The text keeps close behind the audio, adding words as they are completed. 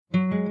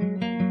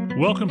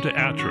Welcome to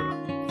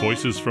ATTRA,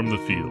 Voices from the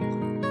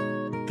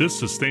Field. This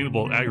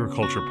Sustainable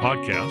Agriculture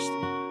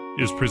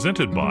podcast is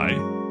presented by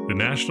the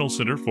National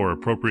Center for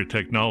Appropriate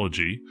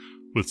Technology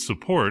with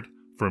support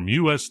from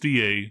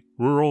USDA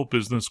Rural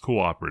Business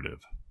Cooperative.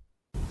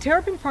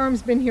 Terrapin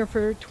Farm's been here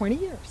for 20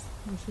 years.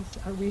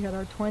 We had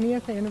our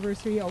 20th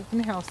anniversary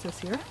open house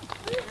this year.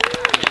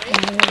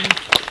 And,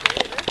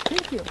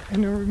 thank you.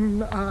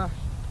 And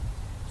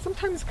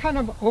sometimes kind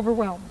of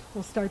overwhelmed.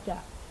 We'll start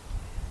that.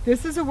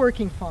 This is a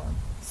working farm.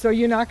 So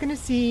you're not going to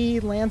see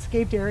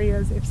landscaped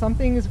areas. If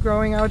something is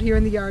growing out here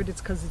in the yard, it's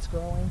because it's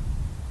growing.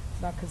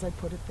 It's not because I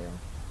put it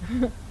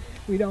there.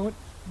 We don't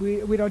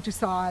do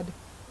sod.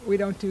 We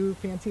don't do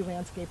fancy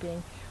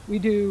landscaping. We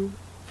do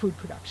food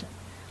production.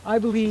 I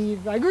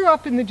grew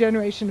up in the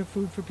generation of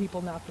food for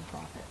people, not for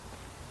profit.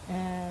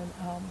 And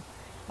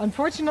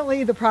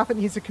unfortunately, the profit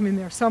needs to come in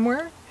there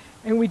somewhere,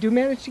 and we do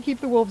manage to keep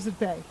the wolves at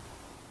bay.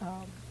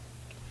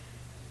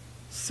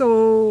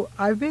 So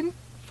I've been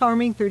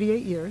farming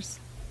 38 years,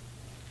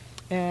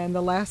 and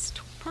the last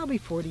probably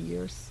 40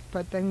 years,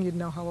 but then you'd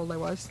know how old I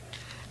was.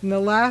 In the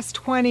last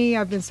 20,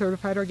 I've been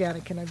certified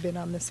organic, and I've been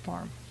on this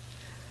farm.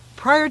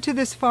 Prior to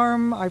this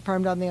farm, I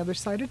farmed on the other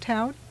side of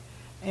town,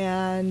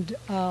 and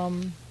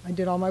I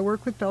did all my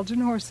work with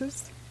Belgian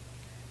horses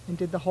and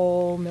did the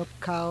whole milk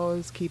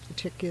cows, keep the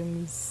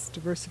chickens,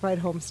 diversified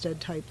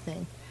homestead type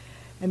thing.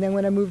 And then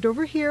when I moved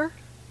over here,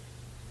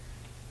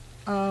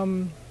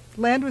 land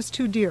was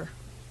too dear,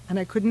 and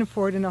I couldn't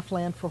afford enough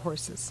land for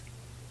horses.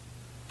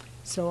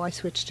 So I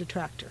switched to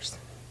tractors,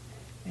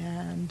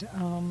 and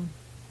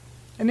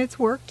it's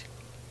worked.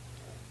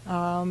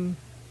 And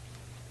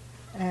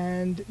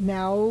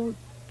now,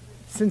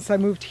 since I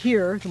moved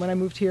here, when I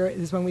moved here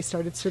is when we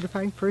started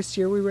certifying. First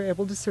year we were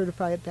able to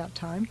certify at that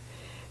time,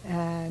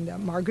 and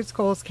Margaret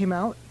Scholes came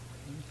out,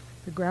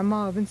 the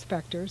grandma of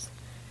inspectors,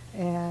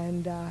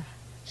 and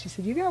she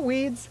said, "You got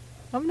weeds."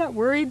 I'm not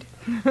worried.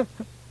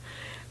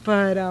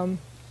 But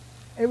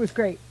it was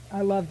great.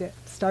 I loved it.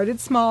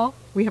 Started small.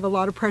 We have a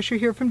lot of pressure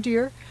here from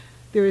deer.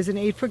 There is an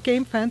 8-foot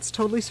game fence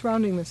totally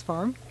surrounding this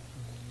farm,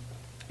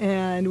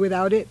 and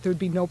without it, there would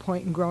be no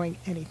point in growing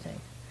anything.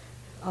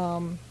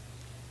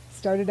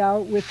 Started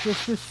out with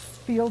just this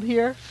field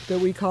here that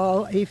we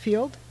call a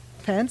field,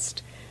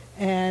 fenced,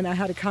 and I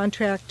had a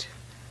contract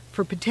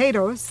for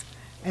potatoes,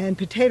 and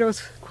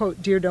potatoes,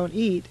 quote, deer don't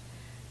eat,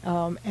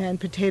 and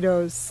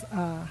potatoes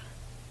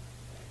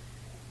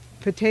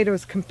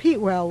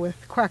compete well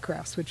with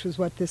quackgrass, which was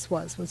what this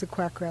was a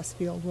quackgrass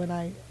field when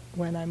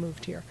I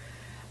moved here.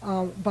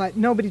 But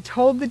nobody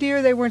told the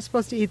deer they weren't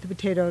supposed to eat the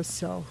potatoes,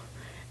 so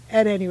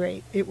at any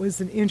rate, it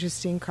was an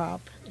interesting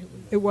crop.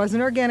 It was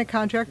an organic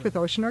contract with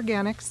Ocean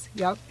Organics,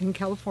 in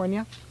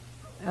California.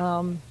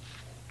 And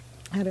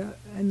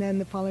then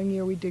the following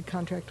year we did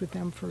contract with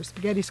them for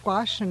spaghetti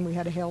squash, and we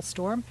had a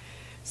hailstorm.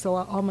 So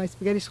all my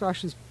spaghetti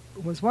squash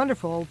was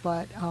wonderful,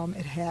 but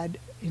it had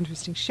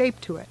interesting shape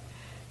to it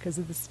because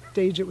of the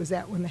stage it was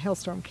at when the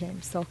hailstorm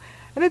came. So,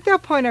 and at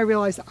that point I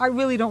realized I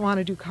really don't want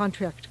to do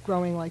contract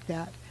growing like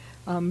that.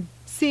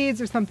 Seeds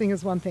or something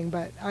is one thing,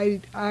 but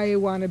I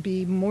want to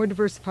be more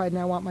diversified,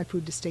 and I want my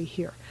food to stay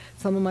here.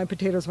 Some of my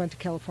potatoes went to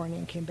California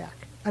and came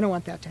back. I don't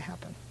want that to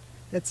happen.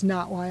 That's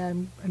not why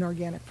I'm an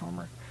organic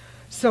farmer.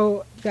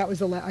 So that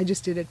was I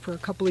just did it for a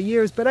couple of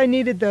years, but I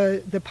needed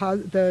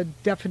the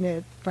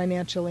definite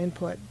financial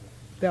input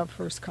the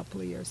first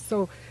couple of years.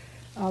 So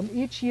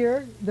each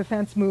year the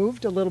fence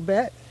moved a little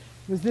bit.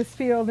 It was this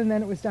field, and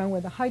then it was down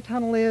where the high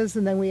tunnel is,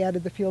 and then we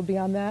added the field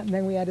beyond that, and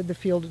then we added the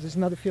field. There's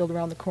another field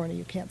around the corner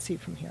you can't see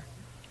from here.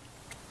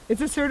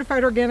 It's a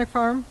certified organic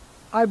farm.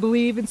 I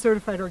believe in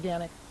certified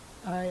organic.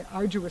 I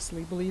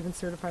arduously believe in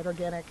certified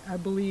organic. I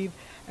believe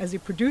as a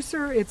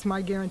producer, it's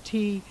my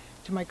guarantee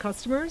to my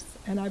customers,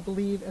 and I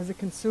believe as a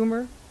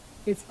consumer,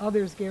 it's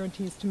others'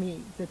 guarantees to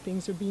me that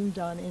things are being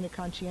done in a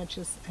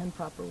conscientious and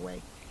proper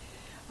way.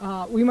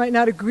 We might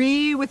not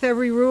agree with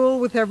every rule,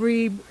 with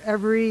every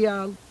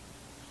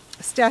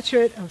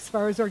statute as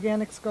far as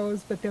organics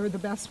goes, but they're the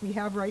best we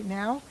have right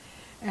now,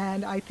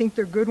 and I think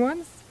they're good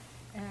ones.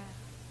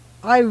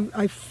 And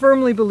I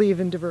firmly believe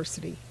in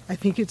diversity. I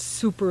think it's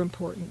super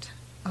important.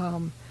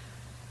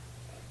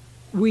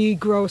 We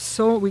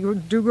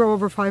do grow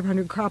over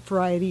 500 crop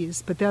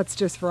varieties, but that's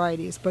just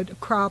varieties. But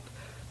crop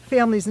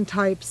families and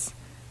types,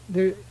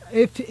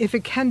 if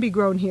it can be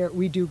grown here,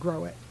 we do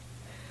grow it.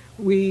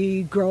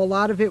 We grow a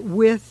lot of it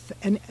with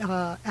an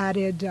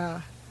added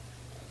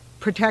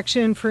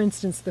protection. For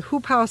instance, the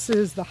hoop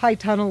houses, the high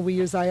tunnel, we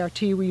use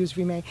IRT, we use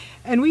Remain,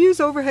 and we use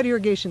overhead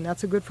irrigation.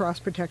 That's a good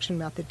frost protection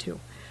method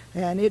too.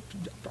 And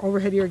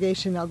overhead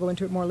irrigation, I'll go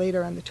into it more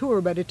later on the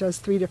tour, but it does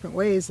 3 different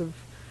ways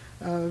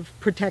of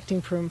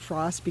protecting from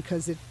frost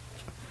because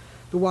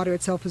the water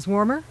itself is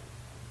warmer.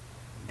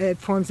 It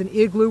forms an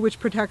igloo which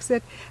protects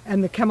it,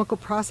 and the chemical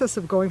process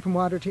of going from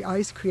water to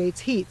ice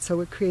creates heat,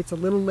 so it creates a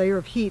little layer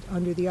of heat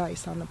under the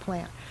ice on the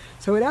plant.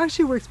 So it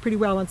actually works pretty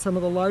well on some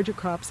of the larger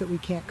crops that we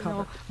can't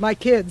cover. My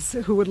kids,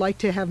 who would like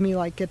to have me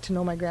get to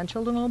know my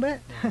grandchildren a little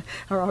bit,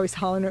 are always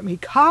hollering at me,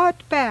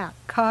 cut back,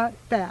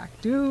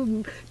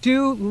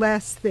 do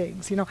less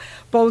things,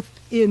 both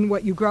in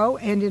what you grow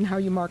and in how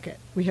you market.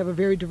 We have a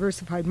very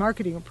diversified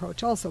marketing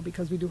approach also,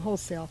 because we do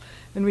wholesale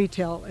and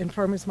retail and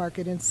farmers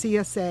market and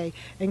CSA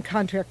and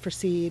contract for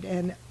seed,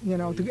 and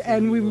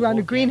and we run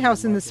a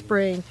greenhouse in the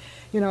spring.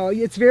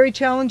 It's very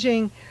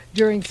challenging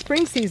during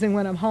spring season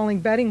when I'm hauling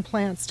bedding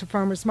plants to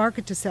farmers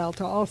market to sell,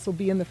 to also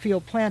be in the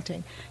field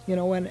planting,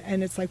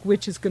 and it's like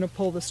which is going to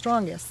pull the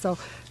strongest. So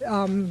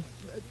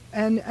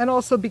and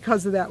also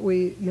because of that,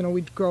 we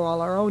grow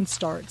all our own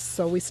starts,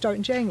 so we start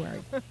in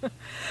January.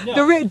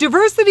 The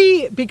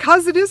diversity,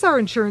 because it is our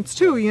insurance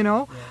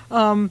too,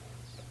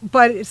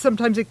 but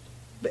sometimes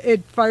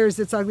it fires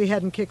its ugly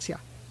head and kicks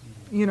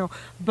you,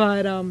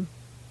 but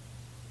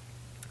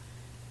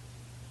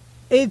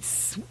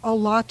it's a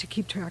lot to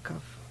keep track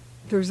of.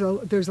 There's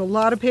a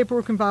lot of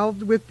paperwork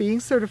involved with being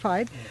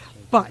certified,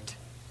 but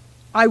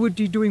I would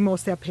be doing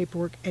most of that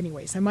paperwork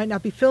anyways. I might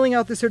not be filling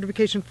out the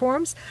certification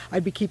forms.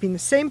 I'd be keeping the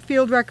same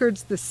field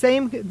records, the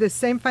same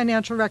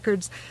financial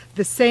records,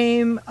 the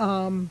same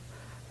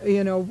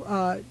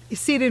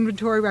seed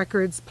inventory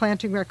records,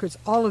 planting records,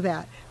 all of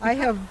that. I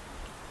have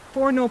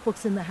 4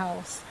 notebooks in the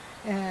house,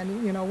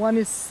 and one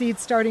is seed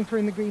starting for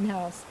in the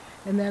greenhouse,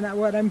 and then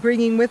what I'm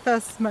bringing with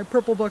us, my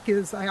purple book,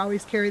 is I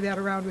always carry that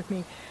around with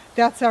me.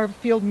 That's our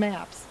field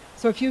maps.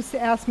 So if you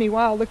ask me,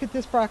 wow, look at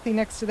this broccoli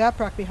next to that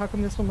broccoli, how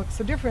come this one looks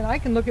so different? I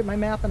can look at my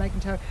map and I can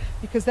tell,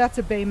 because that's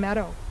a bay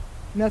meadow.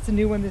 And that's a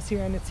new one this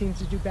year, and it seems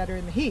to do better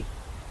in the heat.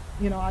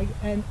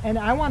 And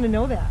I want to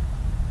know that,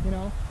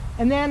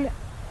 And then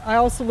I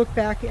also look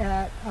back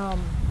at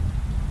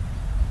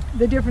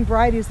the different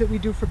varieties that we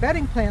do for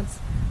bedding plants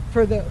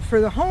for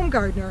the home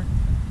gardener,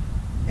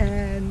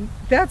 and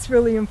that's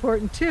really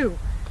important too.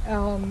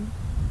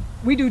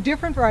 We do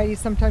different varieties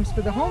sometimes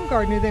for the home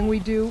gardener than we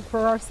do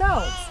for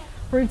ourselves.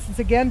 For instance,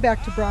 again,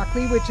 back to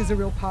broccoli, which is a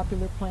real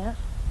popular plant.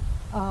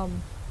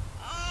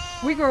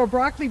 We grow a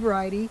broccoli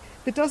variety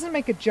that doesn't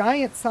make a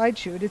giant side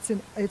shoot. It's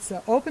an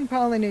open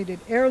pollinated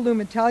heirloom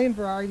Italian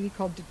variety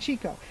called De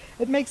Chico.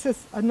 It makes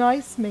a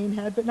nice main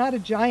head, but not a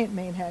giant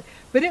main head.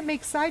 But it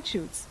makes side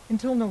shoots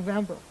until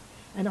November.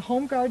 And a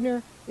home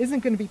gardener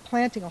isn't going to be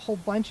planting a whole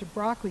bunch of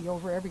broccoli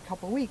over every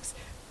couple of weeks.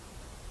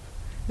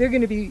 They're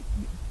going to be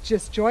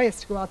just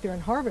joyous to go out there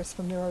and harvest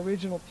from their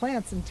original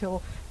plants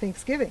until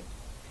Thanksgiving.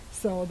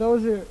 So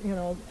those are,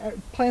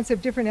 plants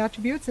have different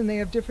attributes, and they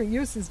have different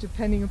uses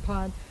depending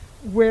upon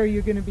where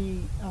you're going to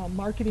be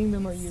marketing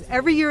them or using.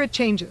 Every year it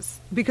changes,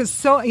 because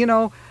so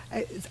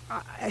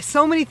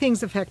many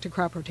things affect a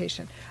crop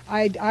rotation.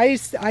 I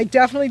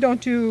definitely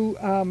don't do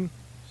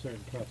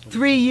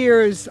 3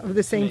 years of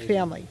the same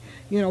family,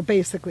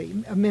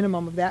 basically a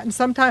minimum of that, and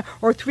sometimes,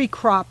 or 3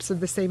 crops of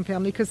the same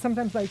family, because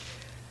sometimes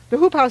the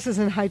hoop houses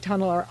in High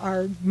Tunnel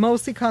are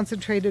mostly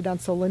concentrated on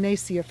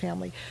Solanaceae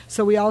family.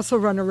 So we also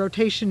run a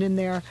rotation in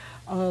there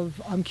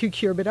of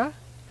cucurbita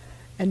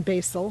and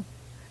basil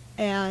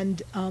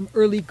and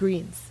early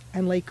greens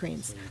and late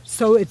greens.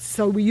 So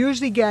we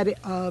usually get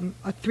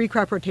a 3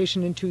 crop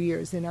rotation in 2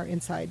 years in our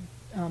inside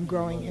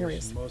growing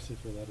areas. Mostly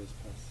for that is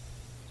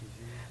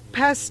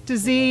pest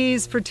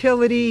disease,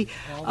 fertility,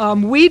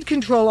 weed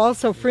control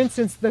also. For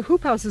instance, the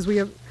hoop houses, we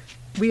have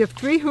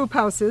 3 hoop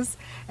houses,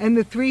 and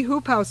the 3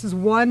 hoop houses,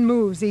 1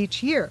 moves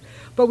each year.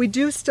 But we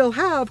do still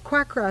have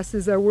quackgrass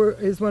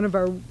is one of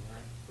our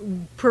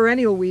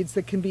perennial weeds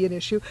that can be an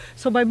issue.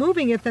 So by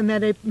moving it, then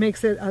that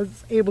makes it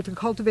able to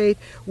cultivate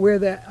where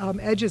the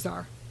edges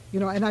are.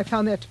 And I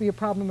found that to be a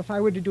problem if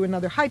I were to do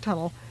another high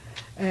tunnel.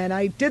 And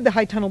I did the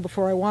high tunnel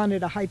before I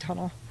wanted a high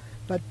tunnel.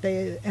 But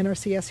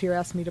NRCS here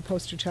asked me to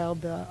poster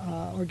child the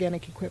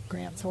Organic Equip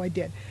grant, so I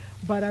did.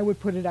 But I would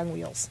put it on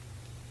wheels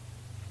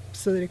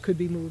so that it could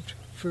be moved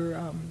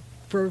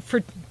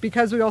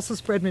because we also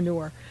spread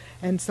manure,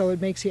 and so it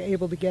makes you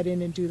able to get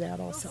in and do that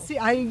also. See,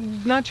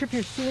 I'm not sure if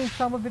you're seeing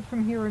some of it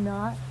from here or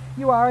not.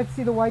 You are. I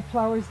see the white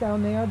flowers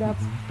down there.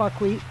 That's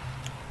buckwheat.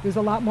 There's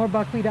a lot more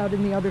buckwheat out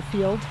in the other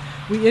field.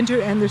 And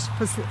there's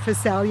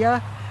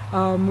phacelia.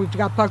 We've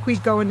got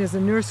buckwheat going as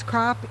a nurse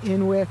crop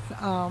in with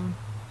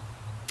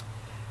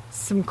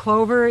some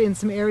clover in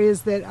some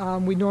areas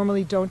that we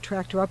normally don't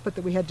tractor up, but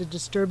that we had to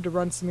disturb to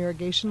run some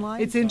irrigation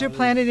lines. It's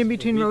interplanted in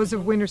between rows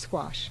of winter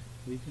squash.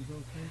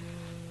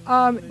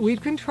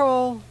 Weed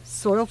control,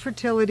 soil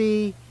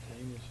fertility,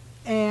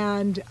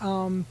 and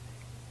in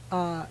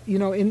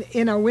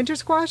our winter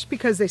squash,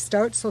 because they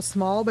start so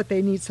small but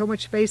they need so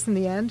much space in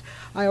the end,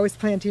 I always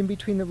plant in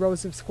between the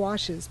rows of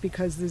squashes,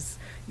 because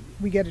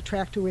we get a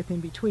tractor width in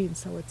between,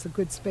 so it's a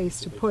good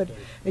space to put,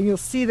 and you'll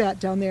see that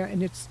down there,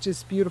 and it's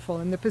just beautiful.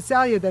 And the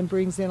phacelia then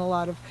brings in a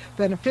lot of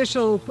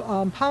beneficial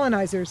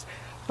pollinizers,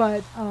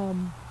 but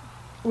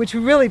which we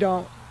really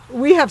don't.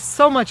 We have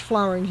so much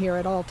flowering here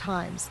at all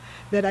times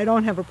that I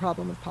don't have a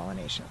problem with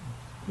pollination.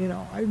 You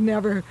know,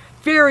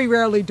 very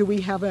rarely do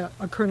we have a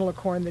kernel of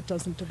corn that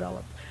doesn't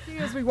develop.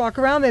 As we walk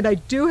around that, I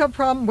do have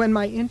problem when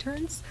my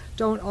interns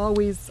don't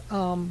always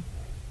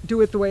do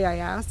it the way I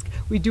ask.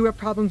 We do have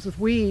problems with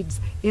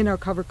weeds in our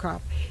cover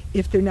crop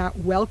if they're not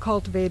well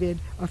cultivated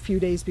a few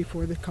days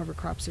before the cover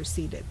crops are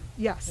seeded.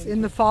 Yes,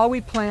 in the fall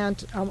we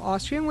plant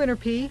Austrian winter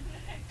pea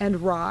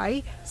and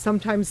rye,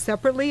 sometimes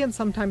separately and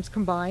sometimes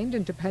combined,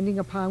 and depending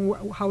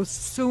upon how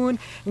soon.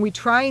 And we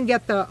try and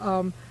get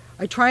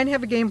I try and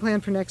have a game plan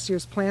for next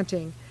year's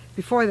planting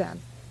before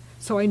then,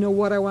 so I know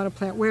what I want to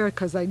plant where,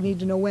 because I need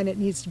to know when it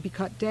needs to be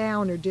cut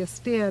down or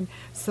disked in,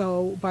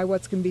 so by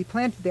what's going to be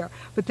planted there.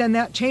 But then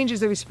that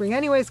changes every spring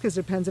anyways, because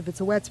it depends if it's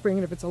a wet spring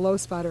and if it's a low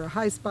spot or a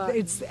high spot.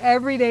 It's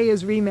every day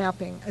is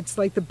remapping. It's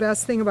like the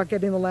best thing about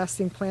getting the last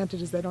thing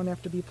planted is they don't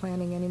have to be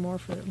planting anymore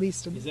for at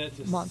least a month. Is that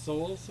the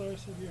sole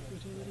source of your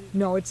fertility?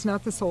 No, it's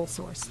not the sole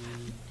source.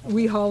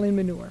 We haul in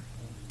manure.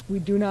 We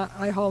do not,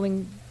 I haul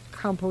in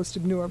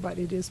composted manure, but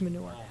it is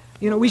manure.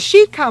 You know, we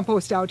sheet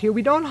compost out here.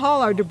 We don't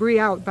haul our debris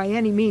out by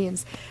any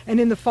means. And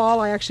in the fall,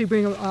 I actually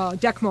bring a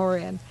deck mower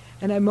in,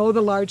 and I mow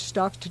the large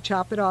stuff to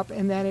chop it up,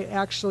 and then it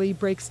actually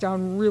breaks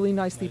down really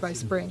nicely by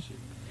spring.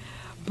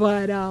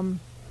 But when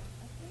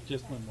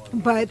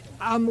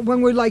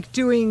we're like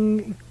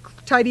doing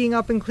tidying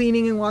up and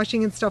cleaning and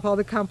washing and stuff, all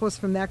the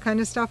compost from that kind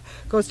of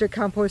stuff goes to a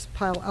compost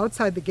pile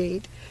outside the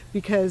gate,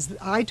 because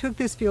I took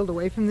this field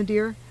away from the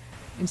deer,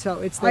 and so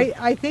it's like,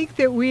 I think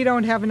that we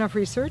don't have enough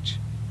research.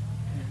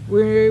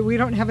 We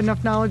don't have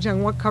enough knowledge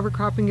on what cover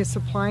cropping is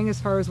supplying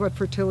as far as what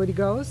fertility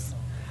goes.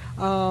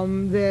 You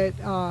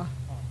know,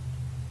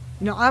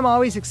 I'm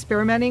always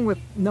experimenting with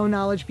no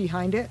knowledge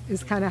behind it,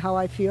 is kind of how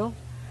I feel.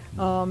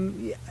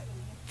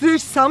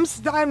 There's some,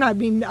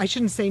 I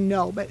shouldn't say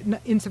no, but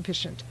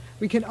insufficient.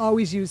 We can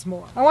always use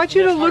more. I want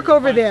you to look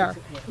over there.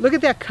 Look at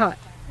that cut.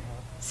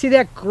 See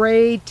that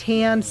gray,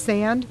 tan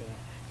sand?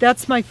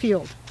 That's my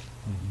field.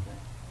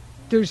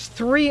 There's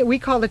three, we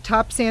call it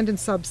top sand and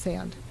sub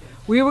sand.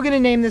 We were going to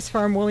name this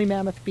farm Woolly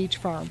Mammoth Beach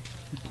Farm,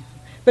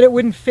 but it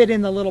wouldn't fit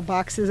in the little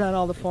boxes on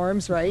all the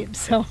forms, right?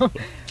 So,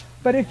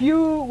 but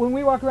when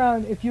we walk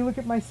around, if you look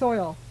at my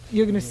soil,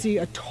 you're going to see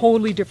a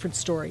totally different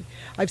story.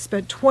 I've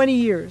spent 20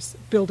 years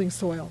building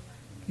soil,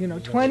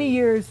 20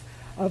 years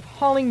of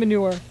hauling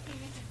manure,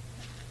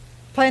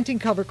 planting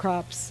cover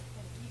crops,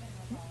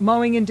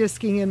 mowing and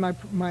disking in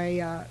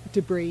my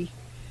debris,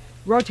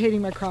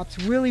 rotating my crops,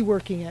 really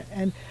working it,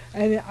 and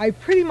I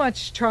pretty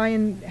much try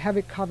and have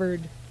it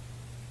covered.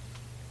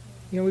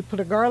 We put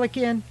a garlic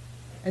in,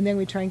 and then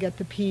we try and get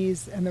the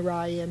peas and the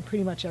rye in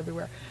pretty much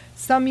everywhere.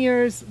 Some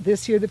years,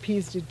 this year the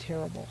peas did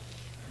terrible.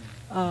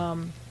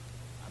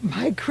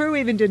 My crew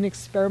even did an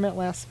experiment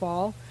last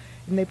fall,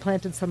 and they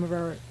planted some of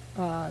our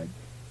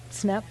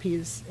snap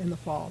peas in the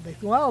fall. They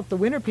thought, well, if the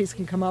winter peas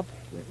can come up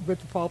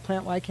with the fall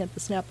plant, why can't the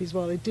snap peas?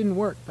 Well, it didn't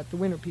work, but the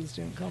winter peas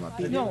didn't come up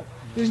either. No,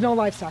 there's no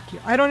livestock here.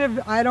 I don't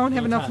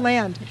have enough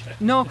land.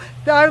 No,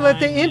 I let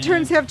the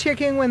interns have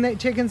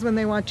chickens when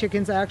they want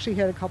chickens. I actually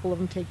had a couple of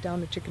them take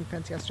down the chicken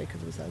fence yesterday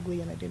because it was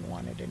ugly and I didn't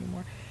want it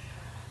anymore.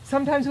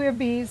 Sometimes we have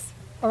bees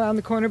around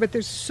the corner, but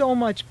there's so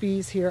much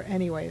bees here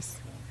anyways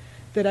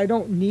that I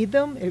don't need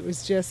them. It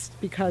was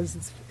just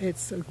because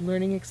it's a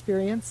learning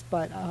experience,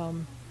 but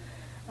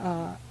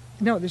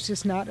no, there's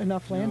just not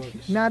enough land.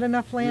 Not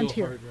enough land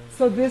here.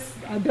 So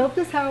I built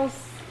this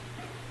house.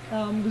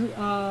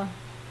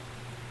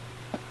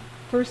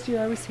 First year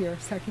I was here.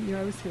 Second year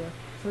I was here.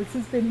 So this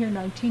has been here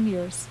 19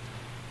 years,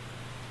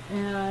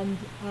 and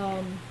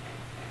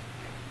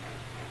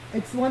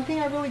it's one thing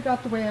I really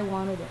got the way I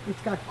wanted it.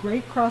 It's got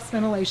great cross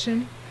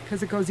ventilation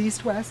because it goes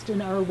east-west,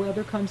 and our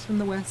weather comes from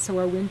the west, so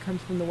our wind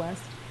comes from the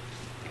west.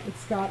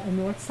 It's got a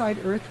north side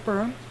earth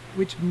berm,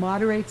 which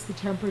moderates the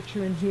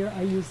temperature in here.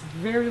 I use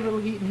very little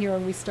heat in here,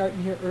 and we start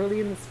in here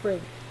early in the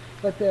spring.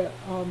 But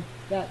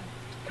that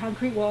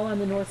concrete wall on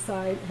the north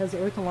side has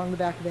earth along the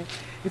back of it.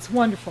 It's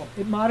wonderful.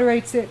 It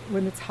moderates it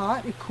when it's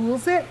hot, it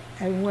cools it,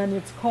 and when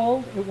it's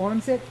cold, it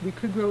warms it. We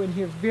could grow in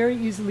here very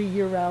easily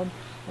year-round,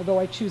 although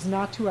I choose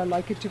not to. I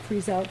like it to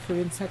freeze out for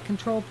insect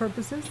control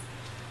purposes.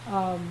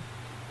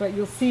 But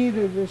you'll see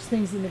that there's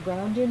things in the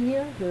ground in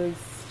here. There's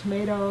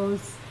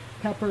tomatoes,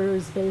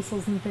 peppers,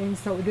 basils, and things.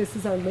 So this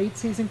is our late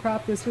season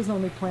crop. This was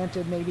only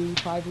planted maybe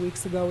 5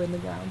 weeks ago in the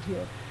ground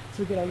here.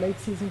 So we get our late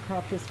season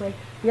crop this way.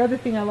 The other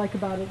thing I like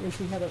about it is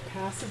we have a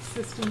passive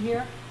system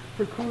here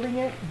for cooling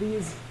it.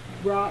 These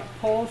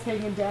poles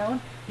hanging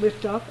down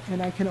lift up,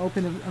 and I can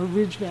open a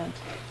ridge vent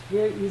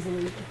very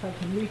easily if I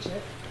can reach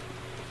it,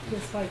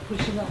 just by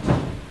pushing up.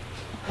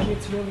 And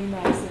it's really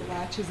nice. It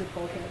latches at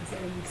both ends.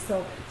 And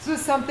so this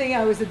was something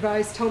I was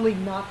advised totally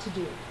not to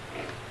do.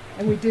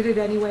 And we did it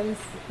anyways.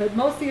 But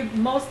most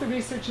of the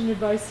research and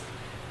advice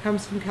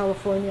comes from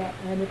California,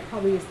 and it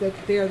probably is that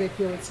there they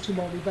feel it's too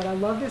moldy. But I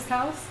love this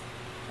house,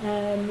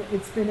 and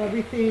it's been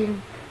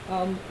everything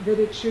that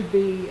it should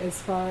be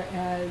as far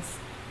as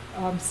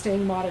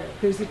staying moderate.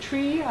 There's a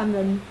tree on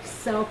the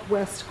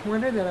southwest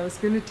corner that I was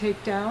going to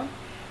take down,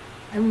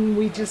 and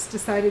we just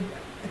decided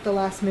at the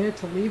last minute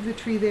to leave the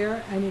tree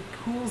there, and it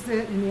cools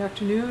it in the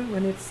afternoon.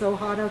 When it's so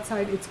hot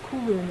outside, it's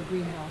cooler in the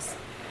greenhouse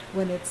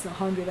when it's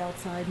 100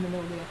 outside in the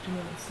middle of the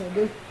afternoon.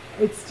 So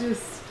it's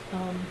just,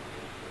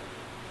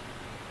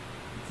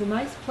 it's a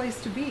nice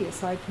place to be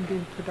aside from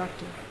being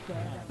productive.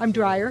 I'm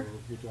drier.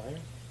 You're drier?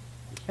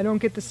 I don't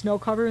get the snow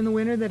cover in the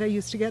winter that I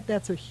used to get.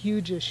 That's a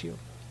huge issue.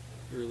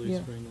 Early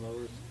Yeah. spring,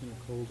 lower,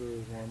 colder,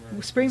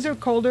 warmer. Springs are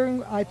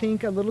colder, I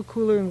think, a little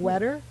cooler and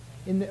wetter.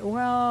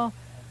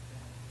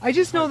 I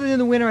just know that in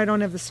the winter I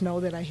don't have the snow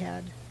that I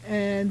had,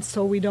 and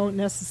so we don't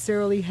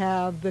necessarily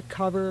have the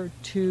cover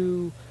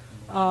to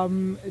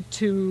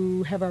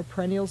have our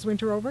perennials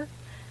winter over.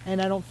 And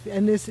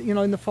in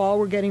the fall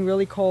we're getting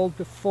really cold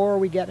before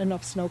we get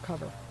enough snow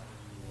cover.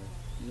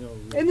 No,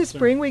 In the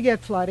spring we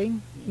get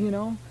flooding, you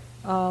know.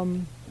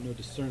 No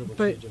discernible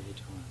but- change over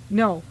time.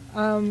 No,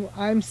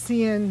 I'm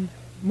seeing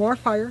more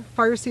fire.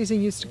 Fire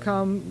season used to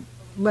come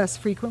less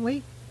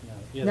frequently.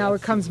 Yeah, Now it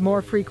that's comes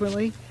more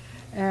frequently,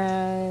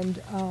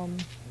 and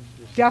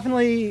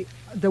definitely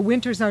the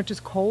winters aren't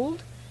just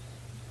cold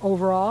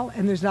overall,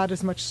 and there's not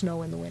as much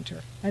snow in the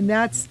winter, and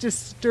that's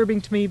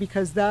disturbing to me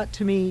because that,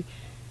 to me,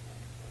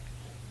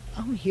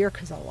 I'm here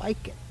because I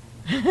like it.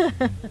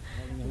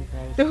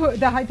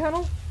 The high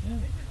tunnel,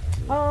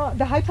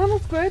 the high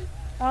tunnel's good.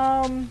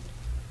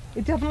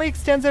 It definitely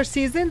extends our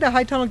season. The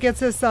high tunnel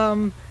gets us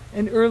an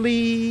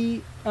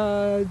early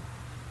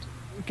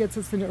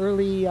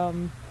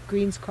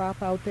greens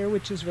crop out there,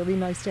 which is really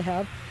nice to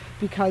have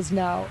because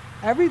now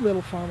every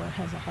little farmer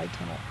has a high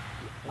tunnel.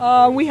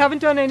 We haven't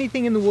done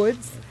anything in the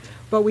woods,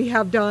 but we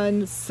have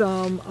done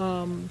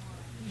some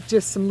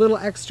just some little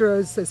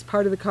extras as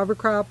part of the cover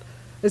crop.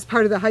 As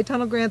part of the high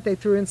tunnel grant, they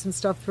threw in some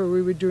stuff where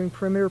we were doing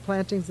perimeter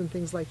plantings and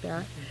things like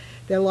that.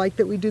 They like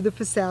that we do the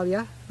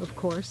phacelia, of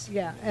course.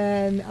 Yeah,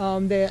 and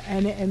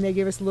they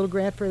gave us a little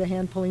grant for the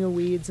hand pulling of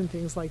weeds and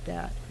things like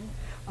that.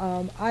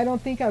 I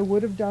don't think I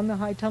would have done the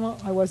high tunnel.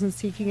 I wasn't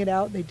seeking it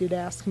out. They did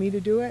ask me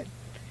to do it,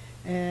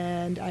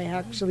 and I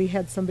actually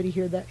had somebody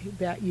here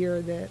that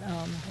year that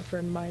a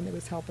friend of mine that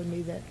was helping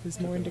me that was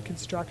more into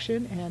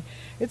construction, and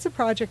it's a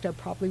project I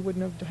probably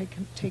wouldn't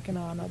have taken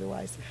on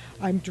otherwise.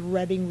 I'm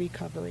dreading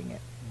recovering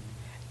it,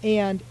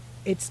 and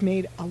it's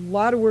made a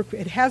lot of work.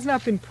 It has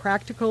not been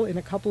practical in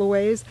a couple of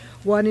ways.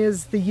 One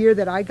is the year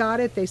that I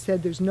got it, they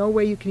said there's no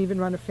way you can even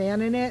run a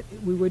fan in it.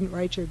 We wouldn't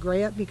write your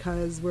grant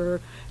because we're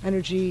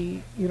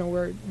energy,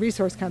 we're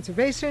resource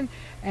conservation,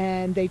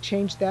 and they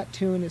changed that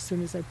tune as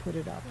soon as I put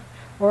it up.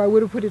 Or I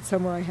would have put it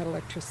somewhere I had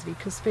electricity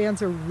because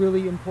fans are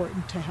really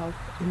important to health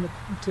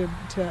to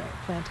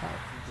plant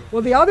health.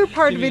 Well, the other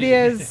part of it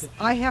is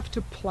I have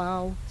to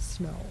plow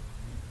snow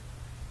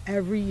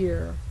every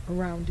year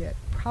around it.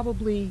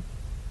 Probably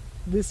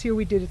this year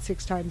we did it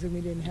 6 times and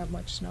we didn't have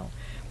much snow,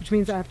 which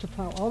means I have to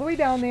plow all the way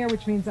down there,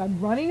 which means I'm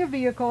running a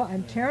vehicle,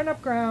 I'm tearing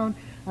up ground,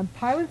 I'm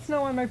piling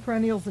snow on my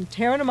perennials and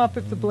tearing them up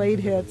if the blade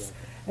hits,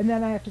 and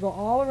then I have to go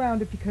all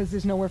around it because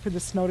there's nowhere for the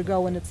snow to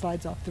go when it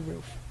slides off the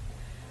roof.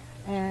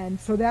 And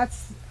so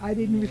I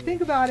didn't even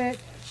think about it.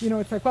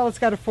 It's like, well, it's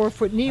got a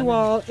 4-foot knee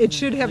wall. It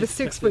should have a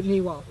 6-foot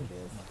knee wall.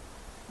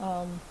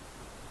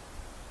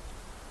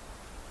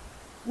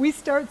 We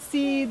start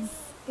seeds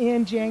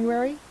in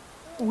January.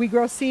 We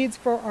grow seeds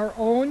for our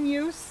own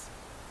use,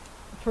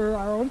 for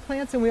our own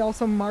plants, and we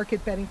also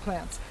market bedding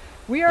plants.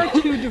 We are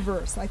too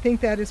diverse. I think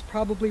that is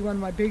probably one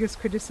of my biggest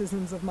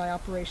criticisms of my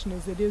operation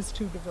is it is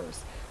too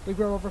diverse. We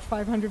grow over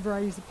 500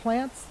 varieties of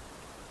plants,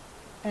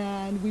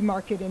 and we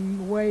market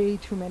in way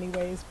too many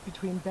ways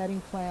between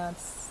bedding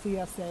plants,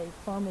 CSA,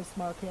 farmers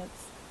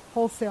markets,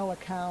 wholesale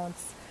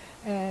accounts,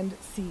 and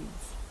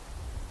seeds.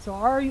 So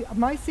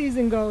my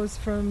season goes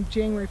from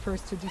January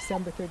 1st to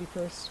December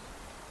 31st.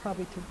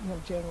 Probably to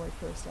January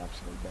 1st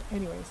actually, but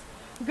anyways,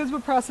 because we're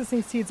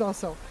processing seeds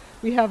also.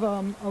 We have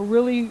a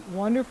really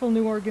wonderful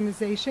new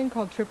organization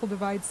called Triple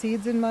Divide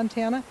Seeds in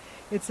Montana.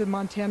 It's a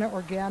Montana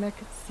Organic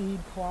Seed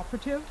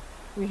Cooperative.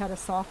 We had a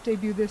soft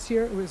debut this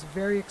year. It was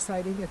very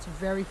exciting. It's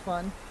very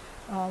fun.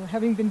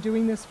 Having been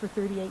doing this for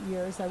 38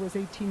 years, I was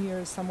 18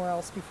 years somewhere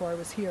else before I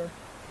was here.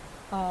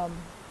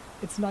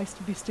 It's nice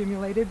to be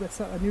stimulated with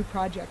a new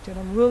project, and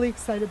I'm really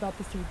excited about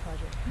the seed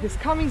project. This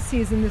coming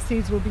season, the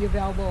seeds will be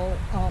available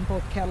on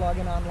both catalog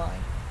and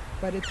online.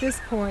 But at this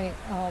point,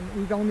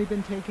 we've only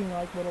been taking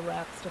like little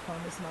racks to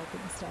farmers market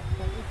and stuff.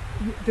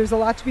 But there's a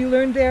lot to be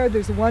learned there.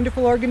 There's a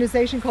wonderful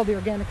organization called the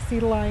Organic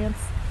Seed Alliance,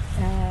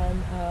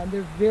 and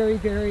they're very,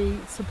 very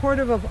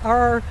supportive of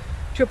our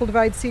Triple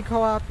Divide Seed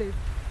Co-op.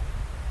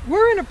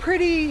 We're in a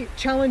pretty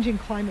challenging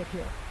climate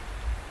here,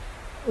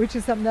 which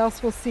is something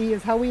else we'll see,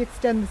 is how we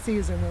extend the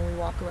season when we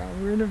walk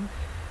around. We're in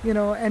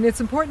and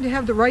it's important to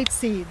have the right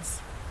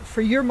seeds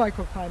for your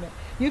microclimate.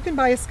 You can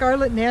buy a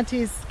Scarlet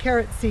Nantes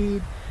carrot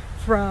seed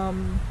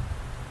from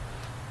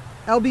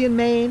Albion,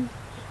 Maine,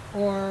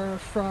 or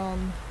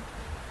from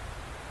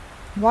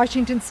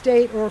Washington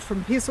State, or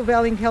from Peaceful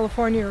Valley in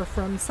California, or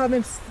from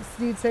Southern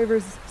Seed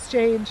Savers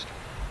Exchange,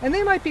 and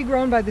they might be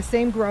grown by the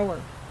same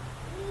grower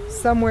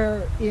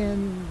somewhere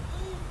in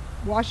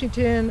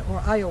Washington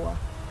or Iowa.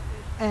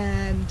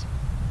 And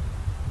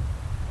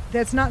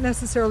that's not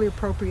necessarily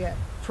appropriate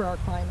for our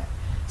climate.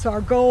 So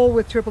our goal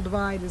with Triple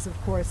Divide is, of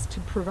course,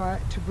 to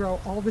grow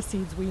all the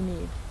seeds we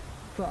need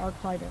for our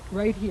climate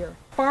right here.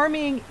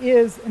 Farming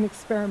is an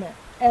experiment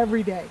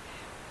every day.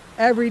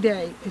 Every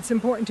day. It's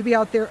important to be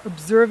out there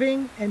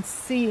observing and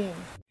seeing.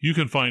 You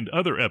can find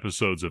other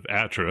episodes of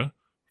ATTRA,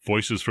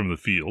 Voices from the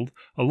Field,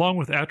 along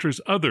with ATTRA's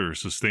other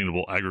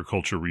sustainable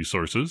agriculture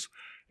resources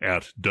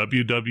at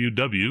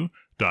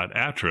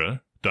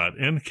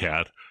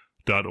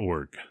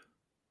www.attra.ncat.org.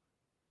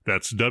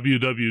 That's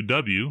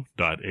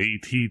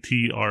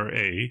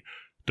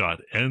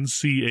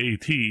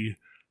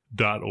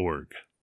www.attra.ncat.org.